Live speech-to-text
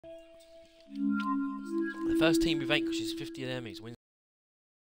The first team with vanquishes 50 enemies wins.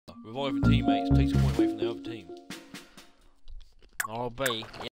 Reviving teammates takes a point away from the other team. I'll be.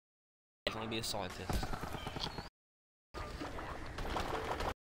 Yeah, I'm gonna be a scientist.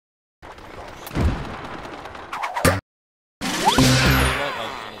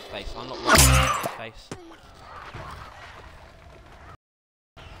 On his face. I'm not right on his face.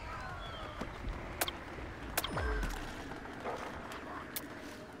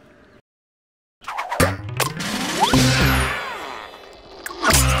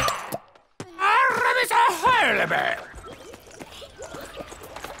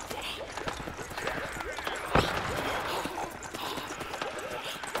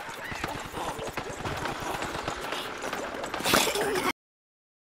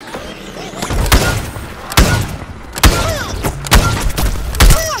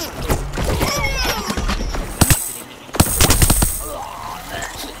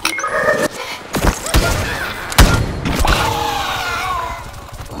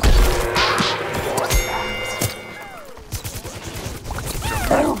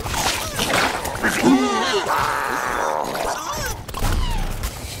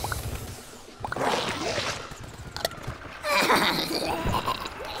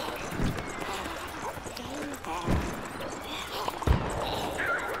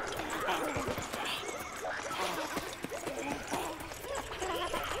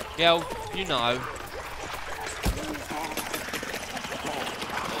 Girl, you know.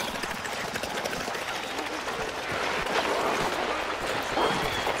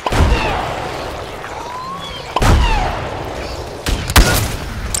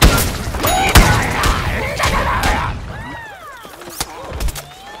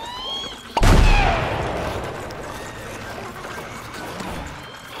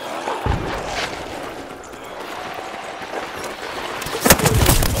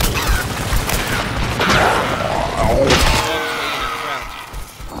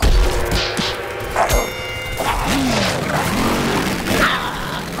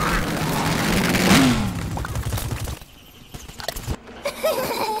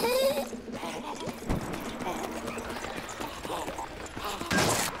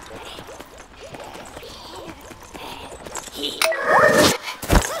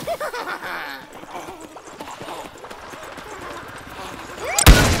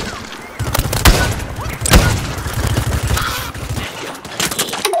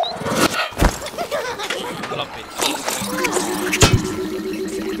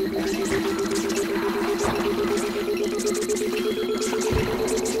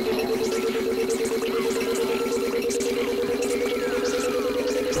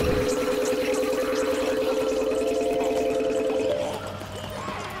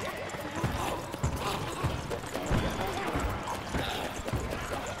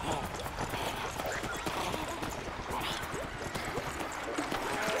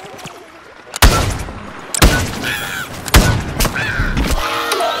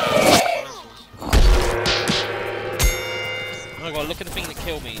 Oh god, look at the thing that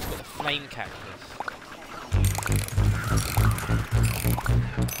killed me. It's got the flame cactus.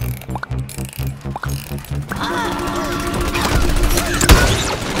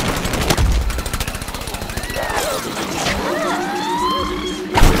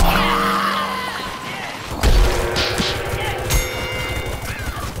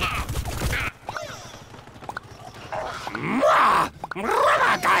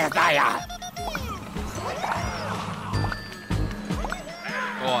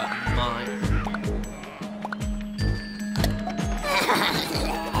 Alright, mine.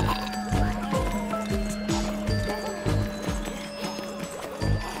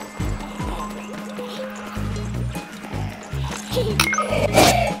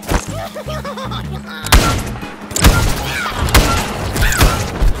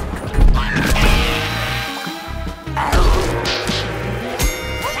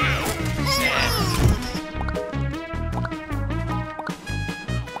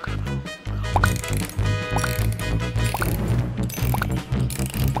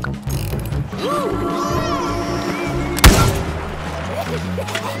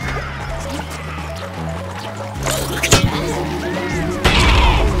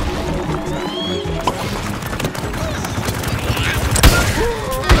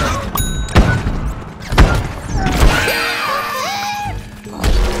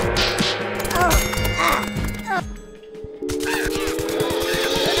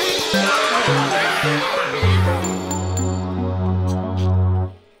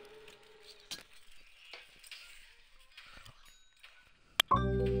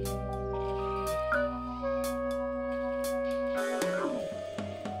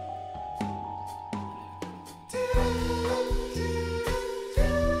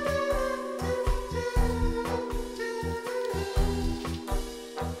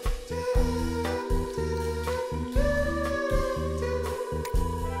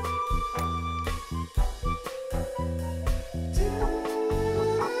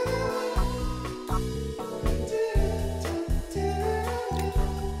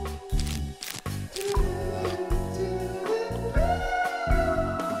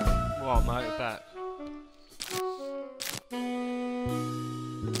 Oh, mate, back.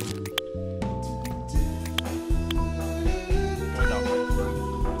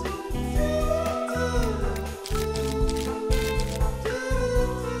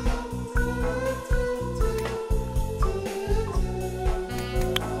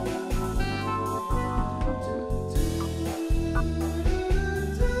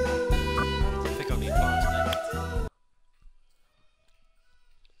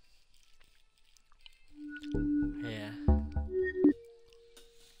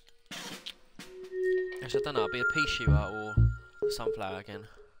 I don't know, I'll be a pea shooter or a sunflower again.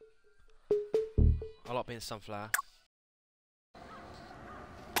 I like being a sunflower.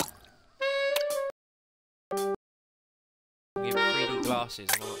 Give 3D glasses,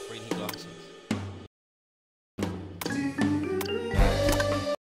 I want 3D glasses.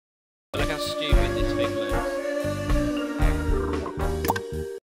 Look how stupid this thing looks.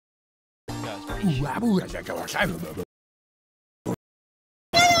 Guys,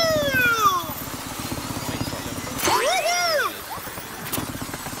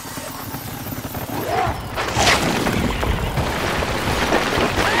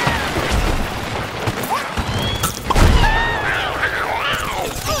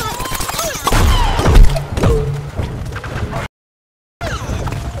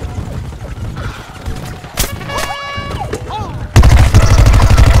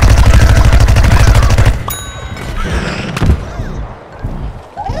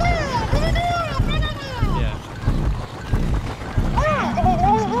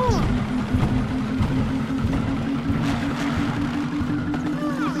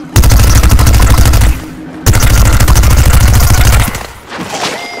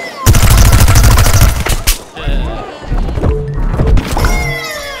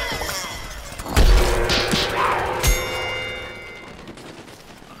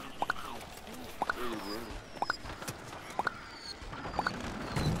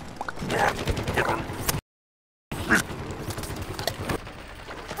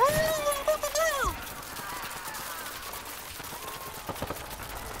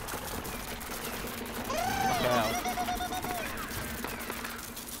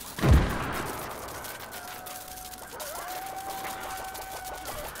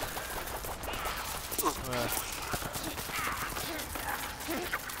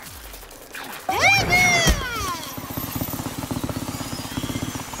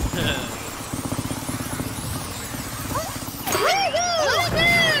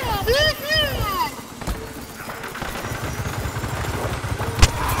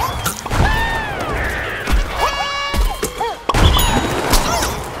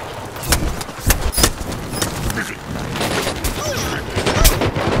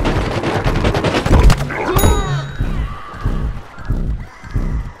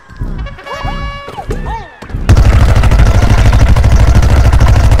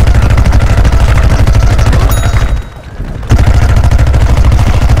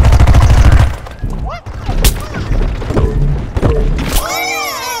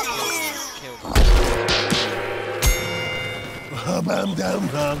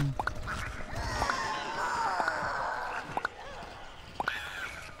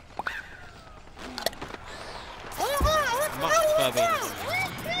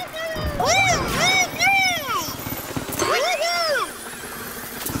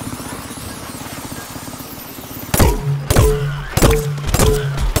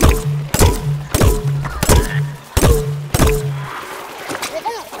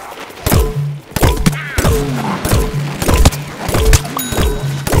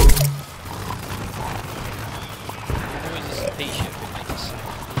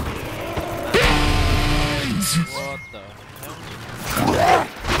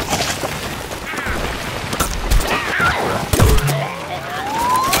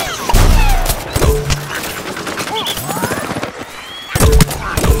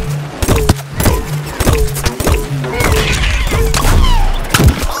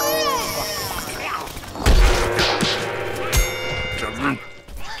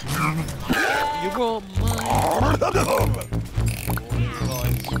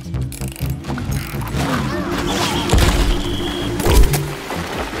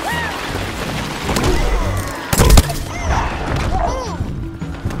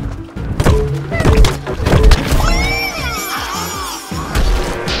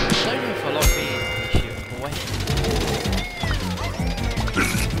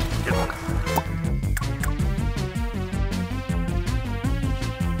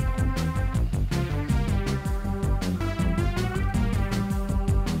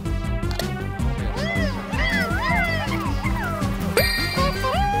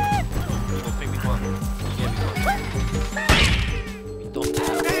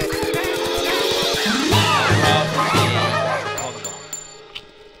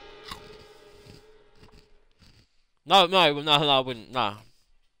 Oh no, I wouldn't. No.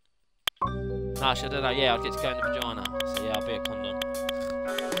 No, should I do that? Yeah, I'd get to go in the vagina. So yeah, I'll be a condom.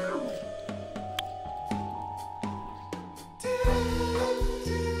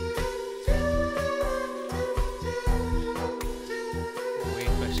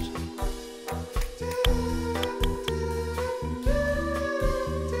 Weird question.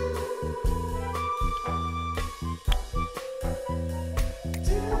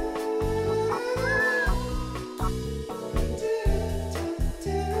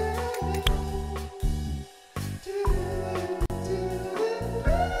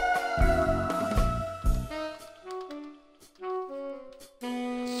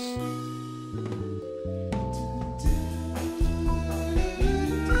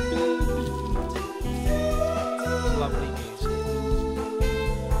 Lovely music.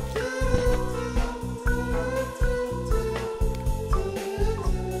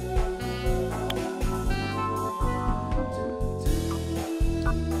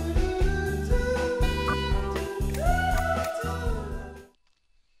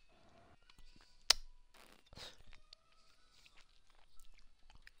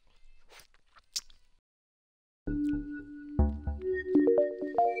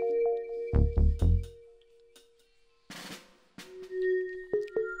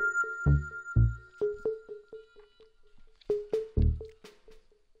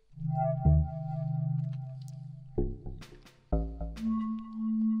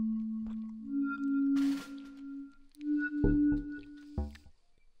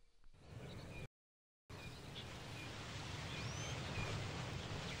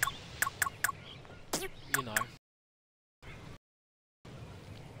 You know.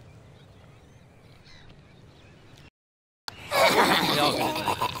 They are good, isn't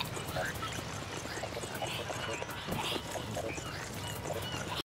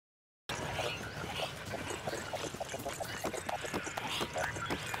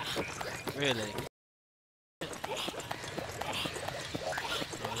they? Really?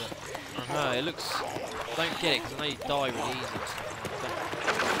 I know, it looks... I don't get it, because I know you die really easy and stuff.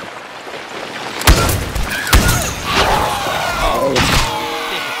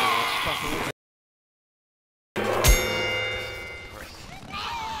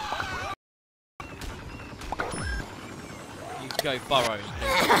 You can go burrows.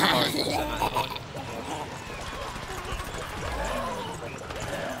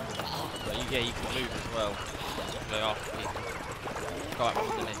 But yeah, you can move as well. Go after people. Go up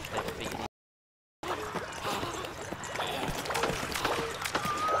with their feet.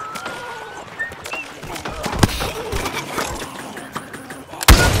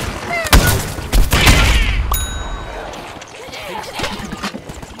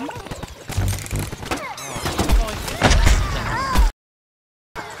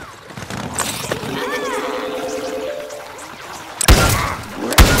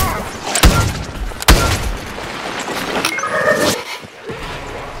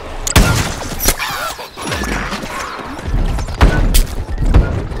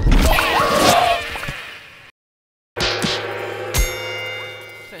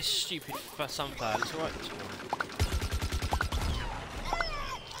 That's stupid for sunflower, it's alright.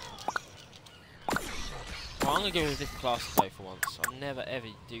 Well, I'm gonna go with a different class today for once. I'll never ever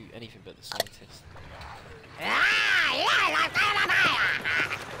do anything but the scientist.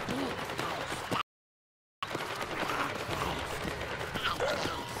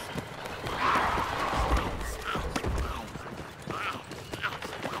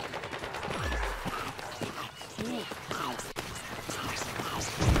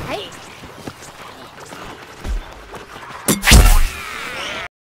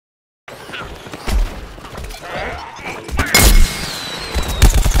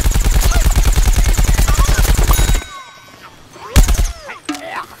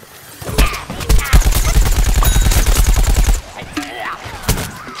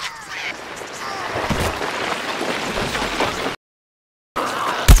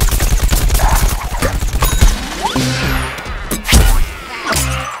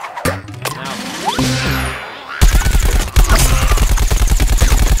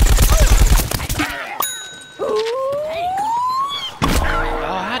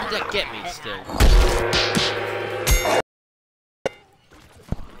 Get me still.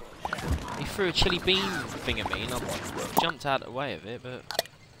 He threw a chili bean thing at me and I jumped out of the way of it, but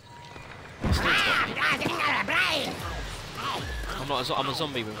it still got me. I'm a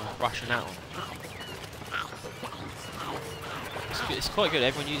zombie with a Russian out on. It's quite good,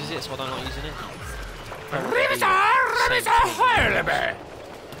 everyone uses it, so I don't like using it.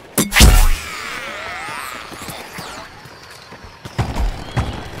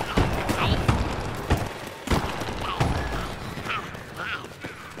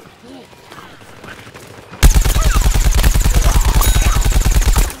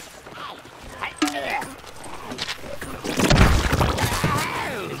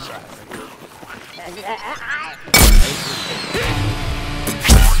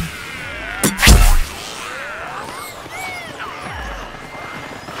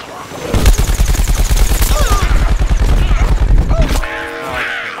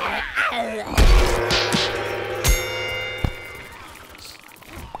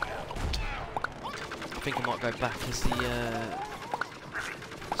 think I might go back as the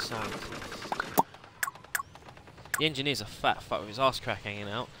scientist. The engineer's a fat fuck with his ass crack hanging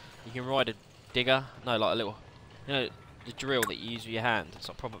out. You can ride a digger, no, like a little, you know, the drill that you use with your hand. It's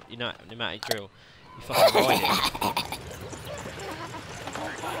like proper, you know, pneumatic drill. You fucking ride it.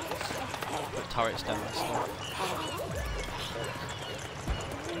 Put turrets down and stuff.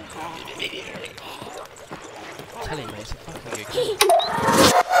 I'm telling you, mate, it's a fucking good game.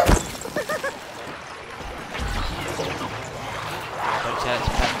 Don't tell it's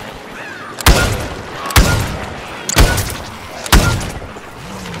bad, mate.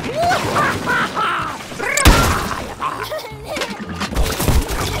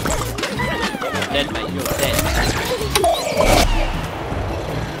 You're dead, mate, you're dead.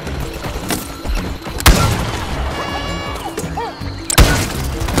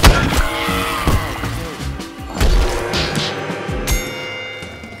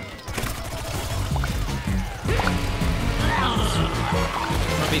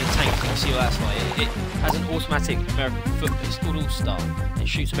 Be the tank, you can see what that's like. It has an automatic American football, it's called All-Star. It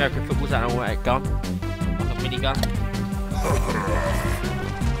shoots American footballs out of an automatic gun, like a mini gun.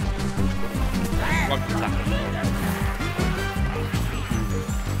 Rugby tackle.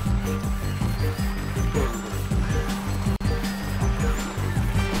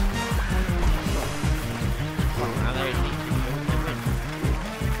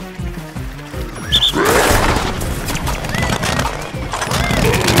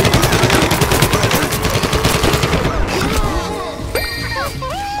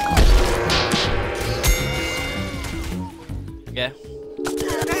 Yeah.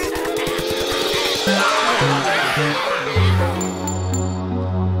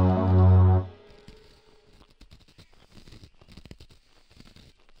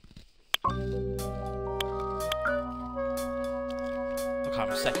 Okay,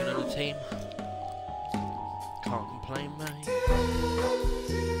 I'm second on the team. Can't complain, mate.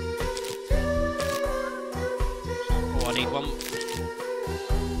 Oh, I need one.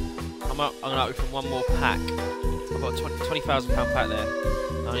 I'm gonna open one more pack. I've got a £20,000 pack there.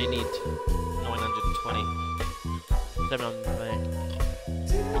 I only need 920. 700, mate.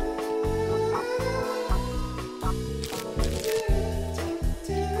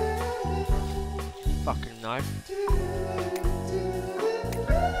 Fucking no.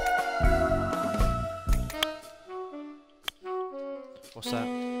 What's that? Do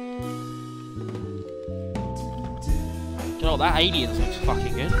you know what? That Aliens looks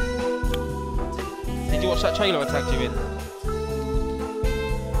fucking good. Did you watch that trailer I tagged you in?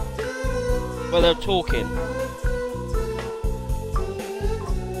 Where they're talking.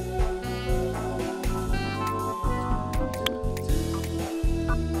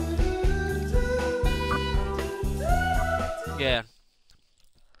 Yeah.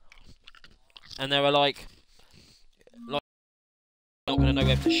 And they were like not gonna know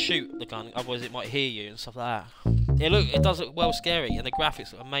where to shoot the gun, otherwise it might hear you and stuff like that. It does look well scary, and the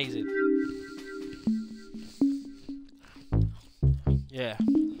graphics look amazing. Yeah.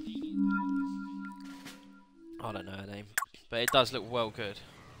 I don't know her name, but it does look well good.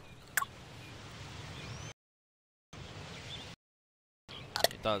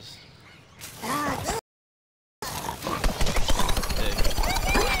 It does. Now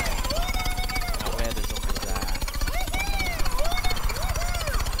where the zombies are.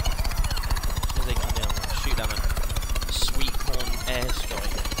 As soon as they come down, shoot down a sweet corn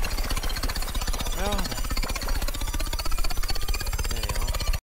airstrike. Where are they?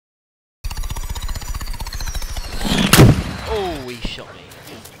 Oh, he shot me.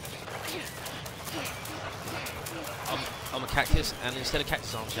 I'm a cactus, and instead of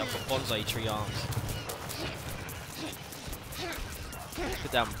cactus arms, I've got bonsai tree arms.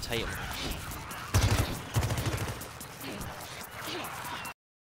 Put down potato.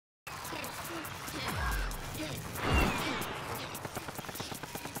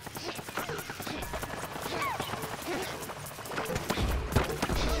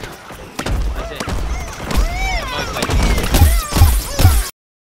 That's it.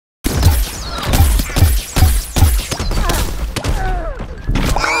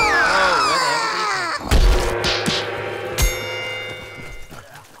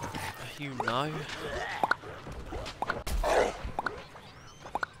 You know.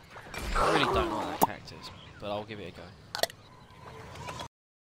 I really don't like that cactus, but I'll give it a go.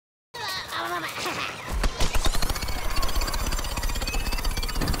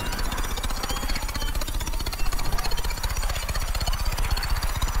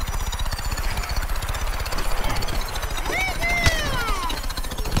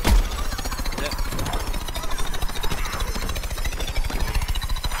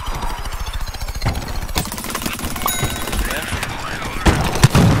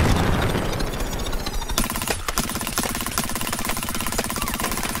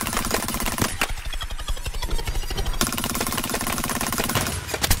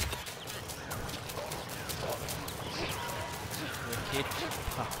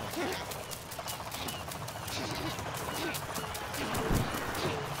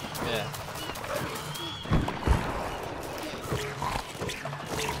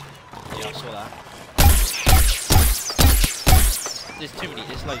 I saw that. There's too many.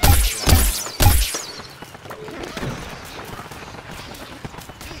 There's loads of people around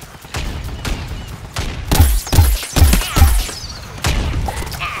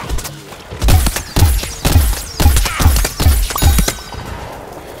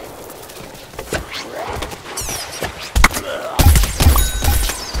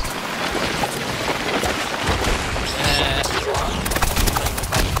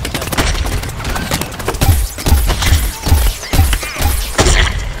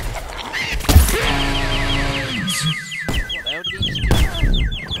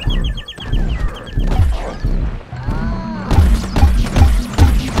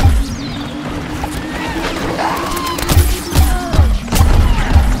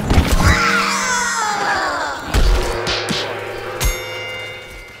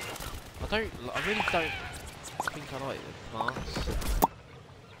I really don't think I like the plants.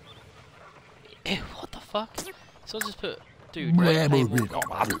 Ew, what the fuck? So I just put, dude,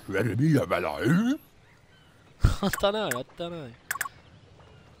 I don't know, I don't know.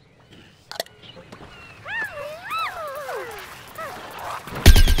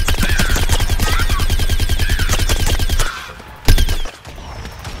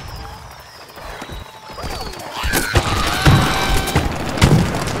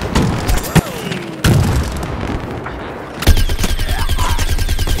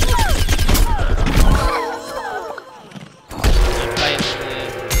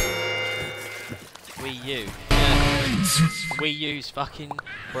 Wii U. Yeah. Wii U's fucking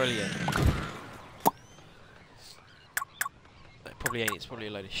brilliant. It probably ain't, it's probably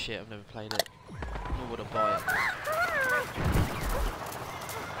a load of shit, I've never played it. Nor would I buy it.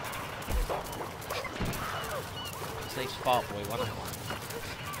 His name's Fartboy 101.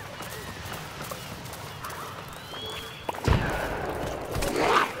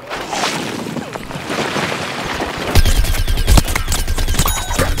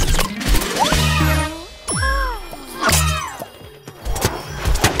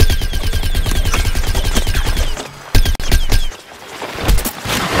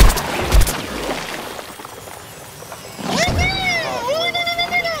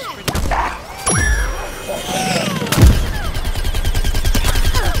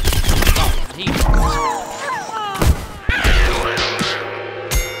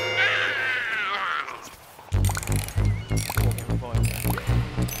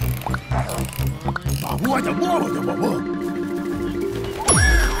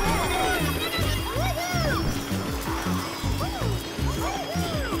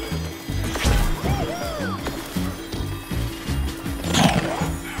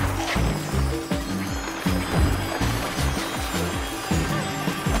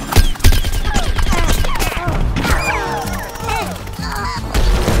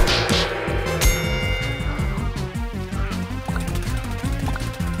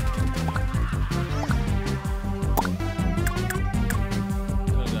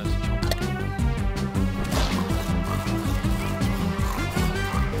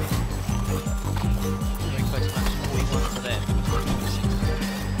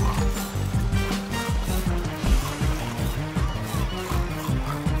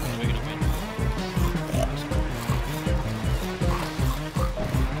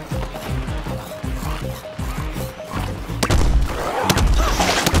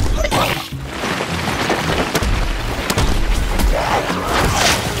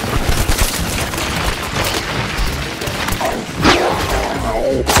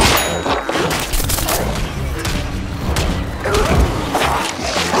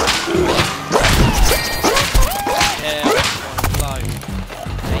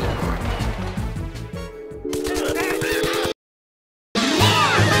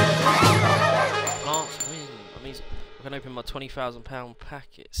 I can open my £20,000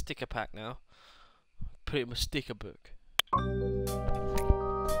 packet sticker pack now. Put it in my sticker book.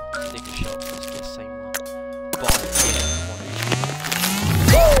 Sticker shop. Let's get the same one. Buy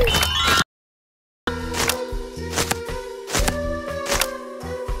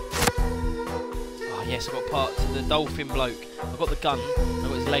Oh yes, I've got parts of the dolphin bloke. I've got the gun. I've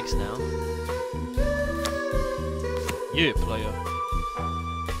got his legs now. Yeah, player.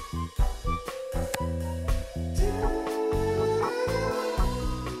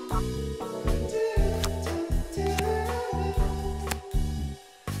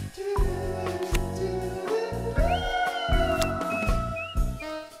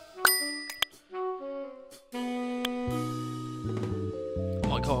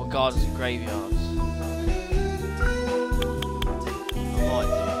 Gardens and graveyards. I might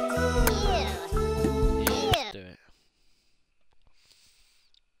do it. Yeah, let's do it.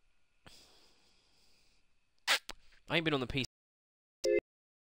 I ain't been on the PC.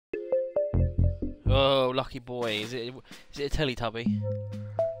 Oh, lucky boy. Is it a Teletubby?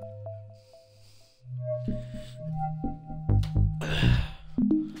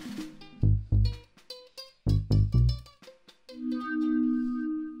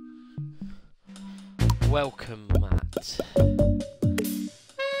 Welcome, Matt.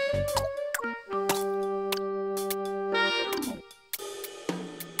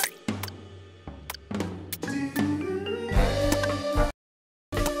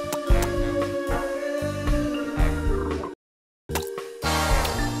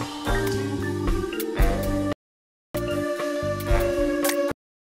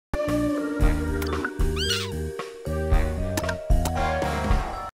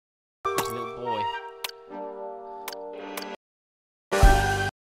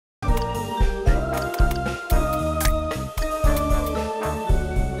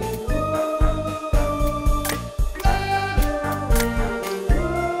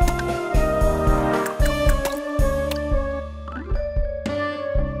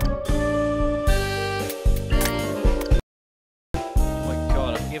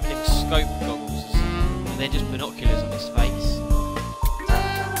 Scope goggles, and they're just binoculars on his face.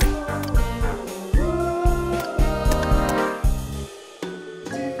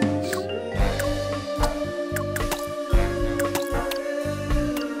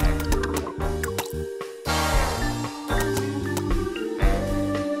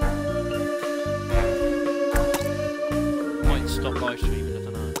 Might stop live streaming.